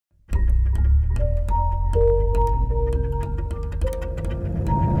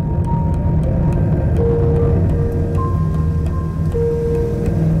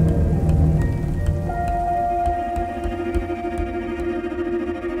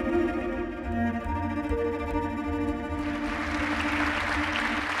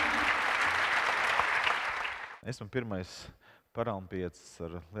Esmu pirmais paralimpietis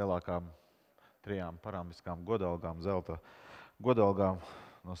ar lielākām 3 parampiskām godalgām, zelta godalgām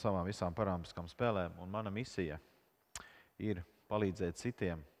no savām visām parampiskām spēlēm. Un mana misija ir palīdzēt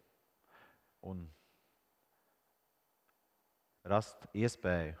citiem un rast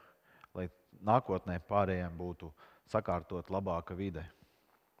iespēju, lai nākotnē pārējiem būtu sakārtot labāka vide.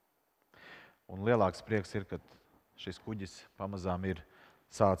 Un lielāks prieks ir, ka šis kuģis pamazām ir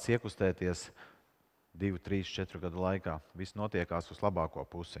sācis iekustēties 2, 3, 4 gadu laikā. Viss notiekās uz labāko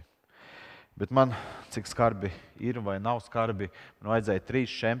pusi. Bet man, cik skarbi ir vai nav skarbi, man vajadzēja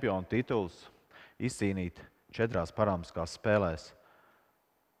 3 čempionu titulus izcīnīt 4 parampiskās spēlēs,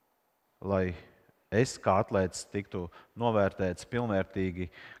 lai es kā atlētis tiktu novērtēts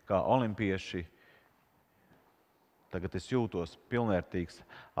pilnvērtīgi kā olimpieši. Tagad es jūtos pilnvērtīgs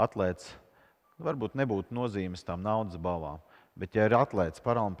atlēts. Varbūt nebūtu nozīmes tām naudas balvām, bet ja ir atlēts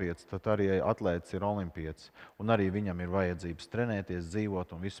paralimpietis, tad arī atlēts ir olimpietis. Un arī viņam ir vajadzības trenēties,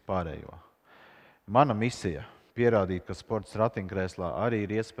 dzīvot un visu pārējo. Mana misija pierādīt, ka sports ratiņkrēslā arī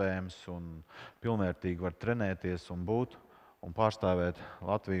ir iespējams un pilnvērtīgi var trenēties un būt un pārstāvēt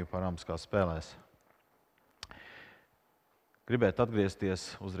Latviju parampiskās spēlēs. Gribētu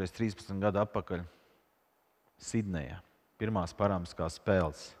atgriezties uzreiz 13 gadu atpakaļ Sidnejā. Pirmās parampiskās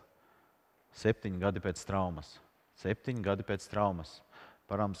spēles. 7 gadi pēc traumas. 7 gadi pēc traumas.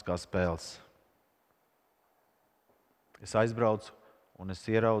 Parampiskās spēles. Es aizbraucu un es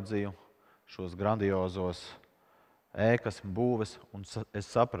ieraudzīju šos grandiozos ēkas būves un es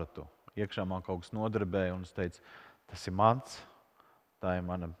sapratu. Iekšā man kaut kas nodarbēja un es teicu, tas ir mans, tā ir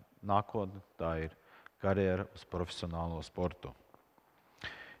mana nākotne, tā ir karjera uz profesionālo sportu.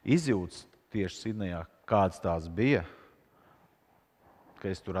 Izjūts tieši Sidnejā, kāds tās bija,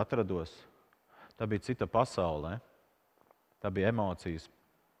 ka es tur atrados. Tā bija cita pasaulē, tā bija emocijas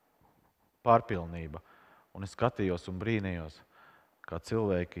pārpilnība. Un es skatījos un brīnījos, kā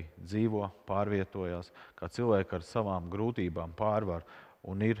cilvēki dzīvo, pārvietojās, kā cilvēki ar savām grūtībām pārvar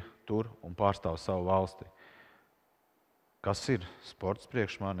un ir tur un pārstāv savu valsti. Kas ir sports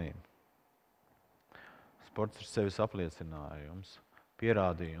priekš manīm? Sports ir sevis apliecinājums,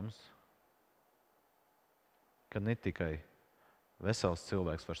 pierādījums, ka ne tikai vesels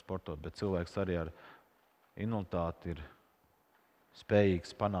cilvēks var sportot, bet cilvēks arī ar invaliditāti ir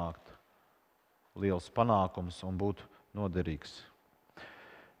spējīgs panākt liels panākums un būt noderīgs.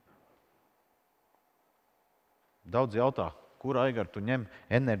 Daudz jautā, kur, Aigar, tu ņem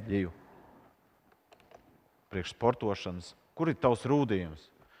enerģiju priekš sportošanas? Kur ir tavs rūdījums?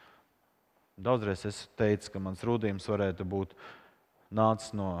 Daudzreiz es teicu, ka mans rūdījums varētu būt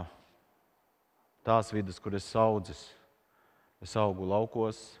nācis no tās vides, kur es audzis. Es augu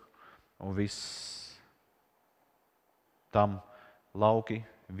laukos un viss tam lauki,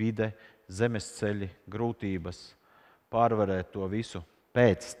 vide, zemesceļi, grūtības, pārvarēt to visu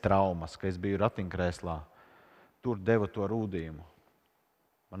pēc traumas, ka es biju ratiņkrēslā. Tur deva to rūdījumu.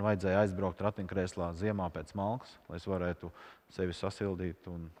 Man vajadzēja aizbraukt ratiņkrēslā ziemā pēc malkas, lai es varētu sevi sasildīt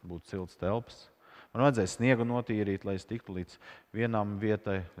un būt silts telpas. Man vajadzēja sniegu notīrīt, lai es tiktu līdz vienām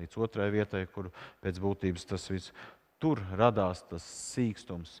vietai, līdz otrai vietai, kur pēc būtības tas viss. Tur radās tas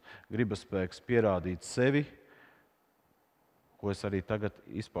sīkstums, gribaspēks pierādīt sevi, ko es arī tagad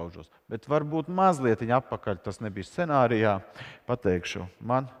izpaužos. Bet varbūt mazliet atpakaļ, tas nebija scenārijā, pateikšu,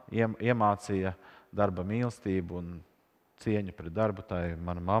 man iemācīja darba mīlestību un cieņu pret darbu, tā ir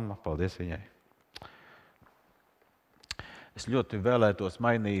mana mamma, paldies viņai. Es ļoti vēlētos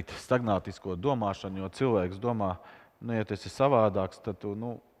mainīt stagnātisko domāšanu, jo cilvēks domā, ja tu esi savādāks, tad tu,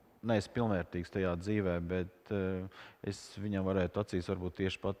 neesi pilnvērtīgs tajā dzīvē, bet es viņam varētu acīs varbūt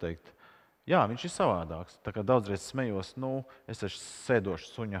tieši pateikt, jā, viņš ir savādāks. Tā kā daudzreiz smejos, es esmu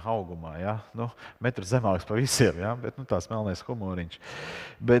sēdošs suņa augumā, ja? Metru zemāks pa visiem, ja? Bet tā smelnēs humoriņš.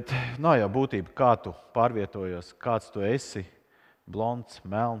 Bet nav jau būtība, kā tu pārvietojies, kāds tu esi, blonds,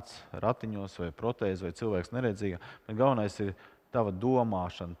 melns, ratiņos vai protēzi vai cilvēks neredzīga. Bet galvenais ir tava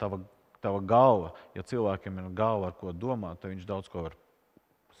domāšana, tava galva. Ja cilvēkiem ir galva, ar ko domāt, tad viņš daudz ko var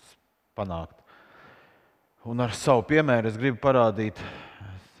panākt. Un ar savu piemēru es gribu parādīt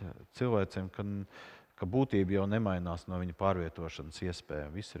cilvēciem, ka būtība jau nemainās no viņa pārvietošanas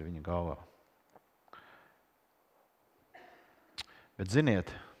iespējām. Viss ir viņa galvā. Bet ziniet,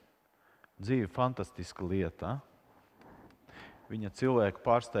 dzīve ir fantastiska lieta. Viņa cilvēku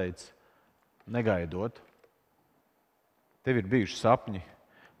pārsteidz negaidot. Tev ir bijuši sapņi,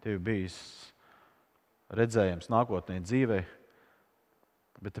 tev ir bijis redzējums nākotnē dzīvē,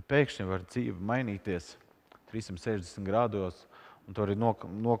 bet te pēkšņi var dzīve mainīties 360 grādos, un tu vari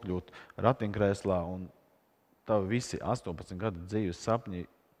nokļūt ratiņkrēslā, un tavi visi 18 gadu dzīves sapņi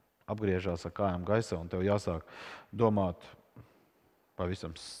apgriežās ar kājām gaisā, un tev jāsāk domāt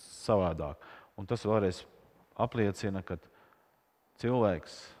pavisam savādāk. Un tas vēlreiz apliecina, ka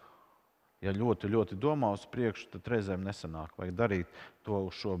cilvēks, ja ļoti, ļoti domā uz priekšu, tad reizēm nesanāk. Vajag darīt to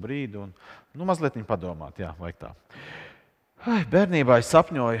uz šo brīdi un mazliet padomāt, jā, vajag tā. Bērnībā es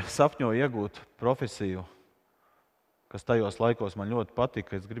sapņoju iegūt profesiju, kas tajos laikos man ļoti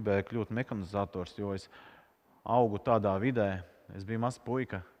patika. Es gribēju kļūt mehanizators, jo es augu tādā vidē. Es biju mazs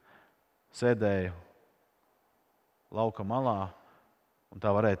puika, sēdēju lauka malā, un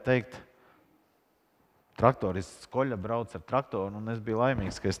tā varēja teikt, traktorists Koļa brauc ar traktoru, un es biju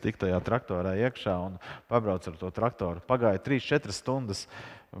laimīgs, ka es tiku tajā traktorā iekšā un pabraucu ar to traktoru. Pagāja 3-4 stundas,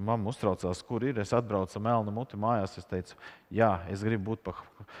 mamma uztraucās, kur ir. Es atbraucu ar melnu muti mājās, es teicu, jā, es gribu būt par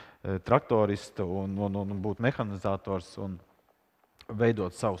traktoristu un būt mehanizators un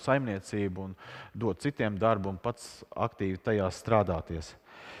veidot savu saimniecību un dot citiem darbu un pats aktīvi tajā strādāties.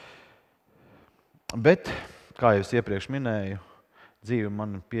 Bet, kā jau es iepriekš minēju, dzīve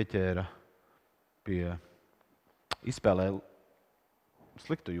man pieķēra pie izspēlē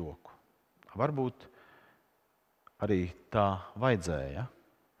sliktu joku. Varbūt arī tā vajadzēja,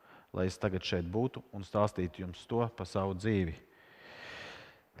 lai es tagad šeit būtu un stāstītu jums to par savu dzīvi.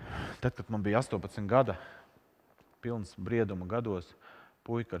 Tad, kad man bija 18 gada, pilns brieduma gados,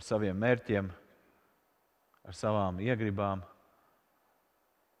 puika ar saviem mērķiem, ar savām iegribām,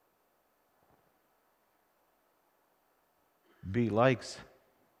 bija laiks,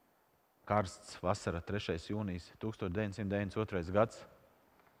 karsts, vasara, 3. jūnijas, 1992. gads.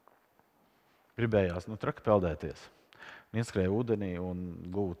 Gribējās traki peldēties. Ieskrēju ūdenī un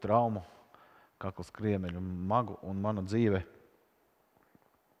guvu traumu, kaklas kriemeļu magu, un mana dzīve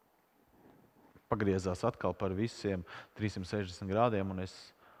pagriezās atkal par visiem 360 grādiem, un es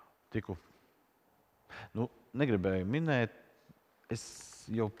tiku, negribēju minēt, es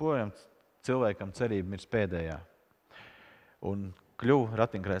joprojām cilvēkam cerība ir pēdējā. Un kļuvu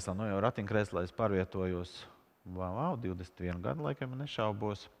ratiņkrēslā, jau ratiņkrēslā es pārvietojos 21 gadu, laikam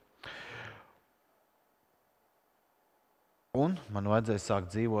nešaubos. Un man vajadzēja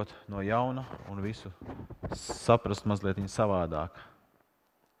sākt dzīvot no jauna un visu saprast mazliet savādāk.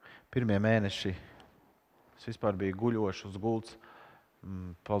 Pirmie mēneši es vispār biju guļošs uz gultas.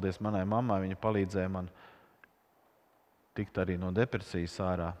 Paldies manai mammai, viņa palīdzēja man tikt arī no depresijas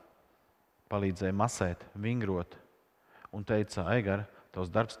ārā. Palīdzēja masēt, vingrot. Un teica, Aigar,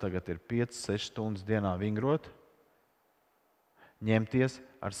 tavs darbs tagad ir 5-6 stundas dienā vingrot, ņemties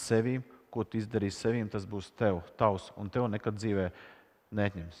ar sevīm, ko tu izdarīsi sevīm, tas būs tavs, un tev nekad dzīvē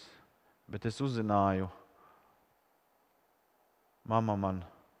neatņems. Bet es uzzināju, mamma man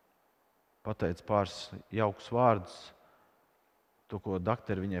pateica pāris jaukus vārdus, to, ko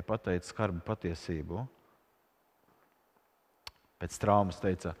dakteri viņai pateica, skarbu patiesību. Pēc traumas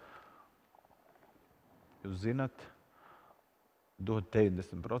teica, jūs zinat, dod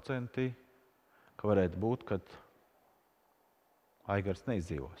 90%, ka varētu būt, ka Aigars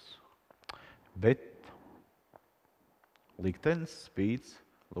neizdzīvos. Bet liktenis, spīts,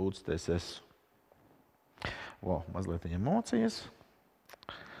 lūdzu, es esmu. Mazliet emocijas.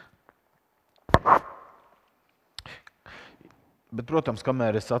 Bet, protams,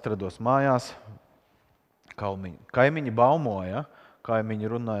 kamēr es atrados mājās, kaimiņi baumoja,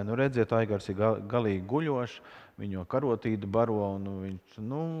 kaimiņi runāja, redziet, Aigars ir galīgi guļošs, viņu karotīdu baro, un viņš,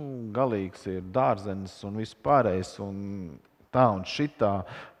 galīgs ir dārzenis un viss pārējais, un tā un šitā,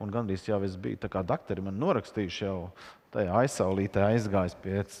 un gandrīz jau es biju, tā kā dakteri man norakstījuši jau tajā aizsaulītē aizgājis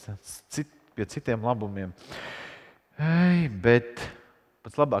pie citiem labumiem. Bet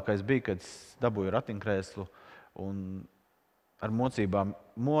pats labākais bija, kad es dabūju ratiņkrēslu un ar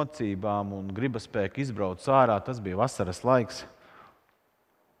mocībām un gribaspēku izbraucu ārā, tas bija vasaras laiks.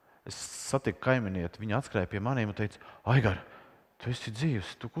 Es satiku kaiminieti, viņa atskrēja pie maniem un teica, Aigar, tu esi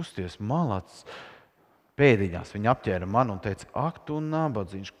dzīvs, tu kusties, malāts. Pēdiņās viņa apķēra mani un teica, ak, tu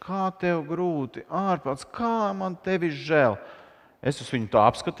nabadziņš, kā tev grūti, ārpats, kā man tevi žēl. Es uz viņu tā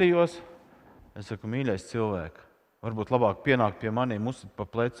apskatījos, es saku, mīļais cilvēks, varbūt labāk pienākt pie maniem, uzsit pa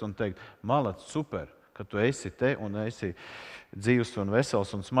pleci un teikt, malāts, super, ka tu esi te un esi dzīvs un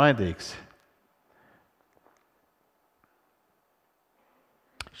vesels un smaidīgs.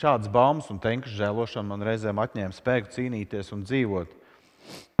 Šāds baumas un tenkas žēlošana man reizēm atņēma spēku cīnīties un dzīvot.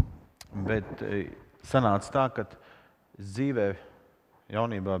 Bet sanāca tā, ka es dzīvē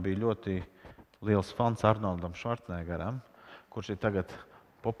jaunībā bija ļoti liels fans Arnoldam Schwarzeneggeram, kurš ir tagad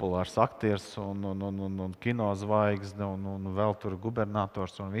populārs aktieris un kinozvaigzne un vēl tur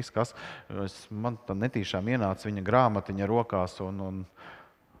gubernators un viss kas. Man tā netīšām ienāca viņa grāmatiņa rokās un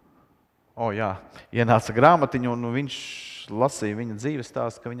Jā, ienāca grāmatiņa, un viņš lasīja viņa dzīves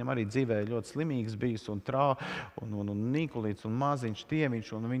stāstu, ka viņam arī dzīvē ļoti slimīgs bijis, un nīkulīts, un maziņš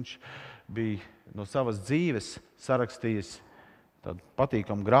tieviņš, un viņš bija no savas dzīves sarakstījis tādu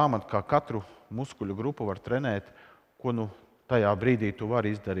patīkamu grāmatu, kā katru muskuļu grupu var trenēt, ko tajā brīdī tu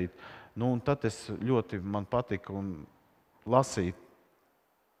vari izdarīt. Un tad man patika un lasīt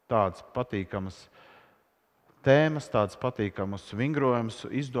tādas patīkamas tēmas, tādas patīkamas vingrojumus,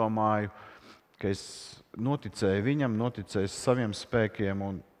 izdomāju, ka es noticēju viņam, noticēju saviem spēkiem,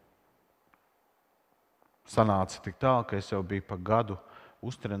 un sanāca tik tālu, ka es jau biju pa gadu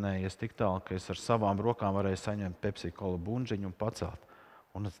uztrenējies tik tālu, ka es ar savām rokām varēju saņemt Pepsi Cola bunžiņu un pacelt.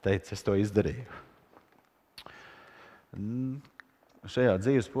 Un es teicu, es to izdarīju. Šajā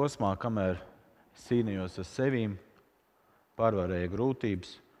dzīves posmā, kamēr cīnījos ar sevīm, pārvarēja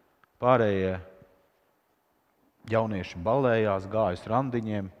grūtības, pārējie jaunieši ballējās, gāja uz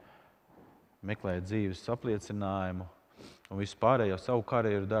randiņiem, meklēja dzīves apliecinājumu un visu pārējo savu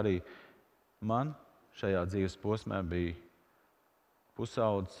karjeru darīja. Man šajā dzīves posmā bija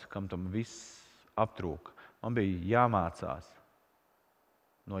pusaudzis, kam tam viss aptrūka. Man bija jāmācās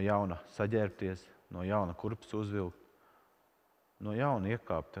no jauna saģērbties, no jauna kurpes uzvilkt, no jauna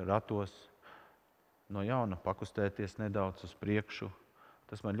iekāpt ratos, no jauna pakustēties nedaudz uz priekšu.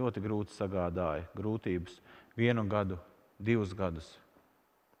 Tas man ļoti grūti sagādāja grūtības 1 gadu, 2 gadus.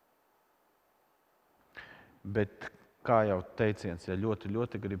 Bet, kā jau teiciens, ja ļoti,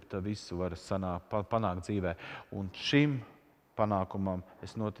 ļoti grib, tad visu var panākt dzīvē. Un šim panākumam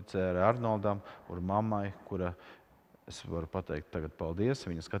es noticēju ar Arnoldam un mammai, kura, es varu pateikt tagad paldies,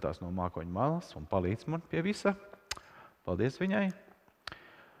 viņa skatās no mākoņa malas un palīdz man pie visa. Paldies viņai.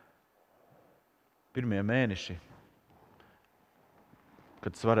 Pirmie mēneši,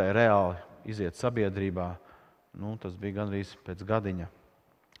 kad es varēju reāli iziet sabiedrībā, tas bija gandrīz pēc gadiņa.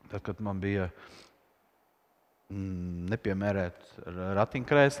 Tad, kad man bija nepiemērēts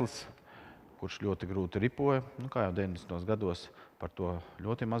ratiņkrēsls, kurš ļoti grūti ripoja, kā jau 90. gados par to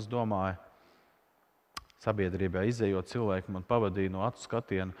ļoti maz domāja. Sabiedrībā izejot cilvēki man pavadīja no acu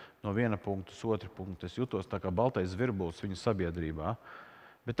skatiena no viena punkta uz otru punktu. Es jutos tā kā baltais virbulis viņu sabiedrībā.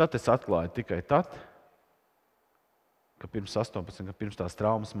 Bet tad es atklāju tikai tad, ka pirms 18, ka pirms tās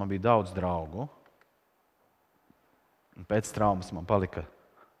traumas man bija daudz draugu. Un pēc traumas man palika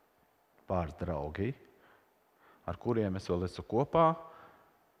pāris draugi, ar kuriem es vēl esmu kopā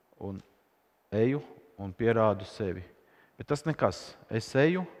un eju un pierādu sevi. Bet tas nekas. Es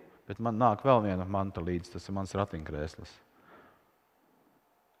eju, bet man nāk vēl viena manta līdzi, tas ir mans ratiņkrēsls.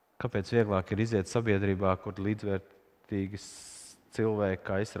 Kāpēc vieglāk ir iziet sabiedrībā, kur līdzvērtīgi cilvēki,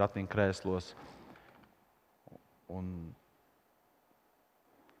 kā es ratiņkrēslos, un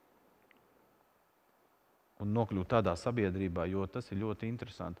nokļūt tādā sabiedrībā, jo tas ir ļoti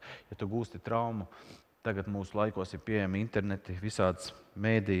interesanti. Ja tu gūsti traumu, tagad mūsu laikos ir pieejami interneti, visādas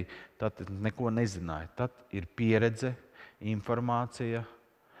mēdī, tad neko nezināja. Tad ir pieredze, informācija,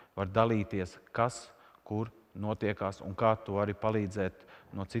 var dalīties, kas, kur notiekās un kā to arī palīdzēt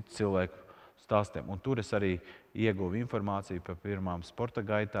no citu cilvēku stāstiem. Un tur es arī ieguvu informāciju par pirmām sporta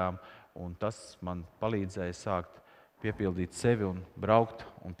gaitām, un tas man palīdzēja sākt piepildīt sevi un braukt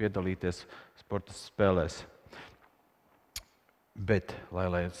un piedalīties sporta spēlēs. Bet,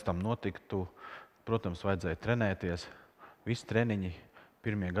 lai tam notiktu, protams, vajadzēja trenēties. Visi treniņi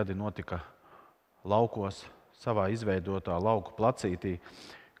pirmie gadi notika laukos, savā izveidotā lauku placītī,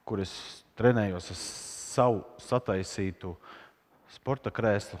 kur es trenējos ar savu sataisītu sporta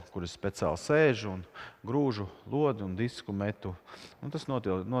krēslu, kur es speciāli sēžu un grūžu lodi un disku metu. Un tas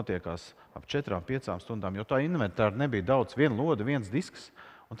notiekās ap 4-5 stundām, jo tā inventāra nebija daudz. 1 lode, 1 disks.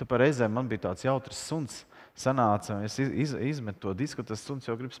 Un tad par reizēm man bija tāds jautrs suns. Sanāca, es izmetu to disku, tas suns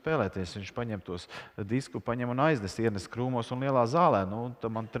jau grib spēlēties. Viņš paņem tos disku, paņem un ienes krūmos un lielā zālē.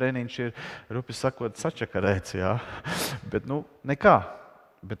 Tad man treniņš ir, rupi sakot, sačakarēts. Jā. Bet nekā.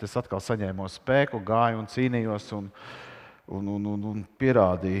 Bet es atkal saņēmu spēku, gāju un cīnījos un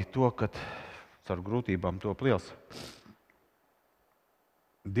pierādīja to, ka ar grūtībām top liels.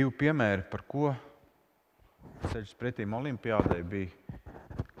 2 piemēri, par ko ceļš pretīm olimpiādai bija,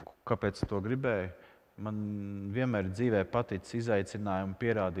 kāpēc to gribēju. Man vienmēr dzīvē paticis izaicinājumi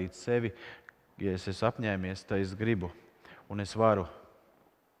pierādīt sevi, ja es esmu apņēmies, tad es gribu. Un es varu.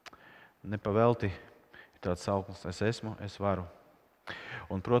 Nepavelti ir tāds sauklis, es varu.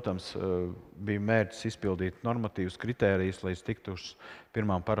 Un, protams, bija mērķis izpildīt normatīvus kritērijus, lai es tiktu uz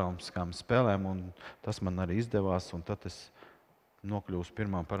pirmām paralimpiskām spēlēm, un tas man arī izdevās, un tad es nokļuvu uz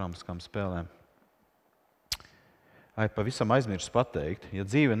pirmām paralimpiskām spēlēm. Pavisam aizmirsu pateikt, ja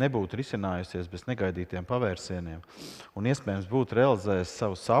dzīve nebūtu risinājusies bez negaidītiem pavērsieniem un iespējams būtu realizējis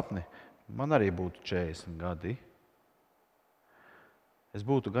savu sapni, man arī būtu 40 gadi. Es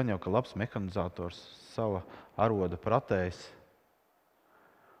būtu gan jau ka labs mehanizators, sava aroda pratējs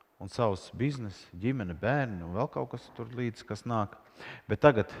un savs biznes, ģimene, bērni un vēl kaut kas tur līdz, kas nāk. Bet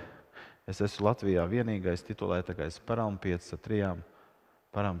tagad es esmu Latvijā vienīgais titulētākais paralimpiets ar 3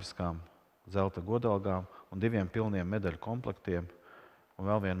 paralimpiskām zelta godalgām un 2 pilniem medaļu komplektiem, un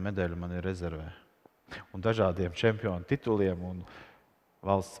vēl 1 medaļu man ir rezervē. Un dažādiem čempionu tituliem un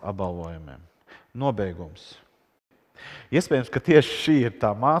valsts apbalvojumiem. Nobeigums. Iespējams, ka tieši šī ir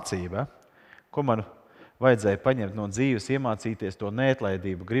tā mācība, ko man vajadzēja paņemt no dzīves, iemācīties to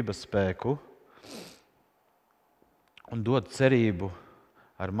neatlaidību, gribas spēku un dot cerību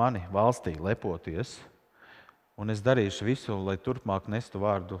ar mani valstī lepoties. Un es darīšu visu, lai turpmāk nestu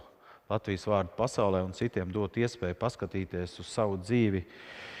vārdu, Latvijas vārdu pasaulē un citiem dot iespēju paskatīties uz savu dzīvi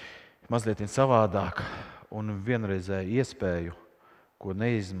mazliet savādāk un vienreizēju iespēju, ko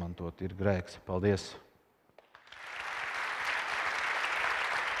neizmantot, ir grēks. Paldies!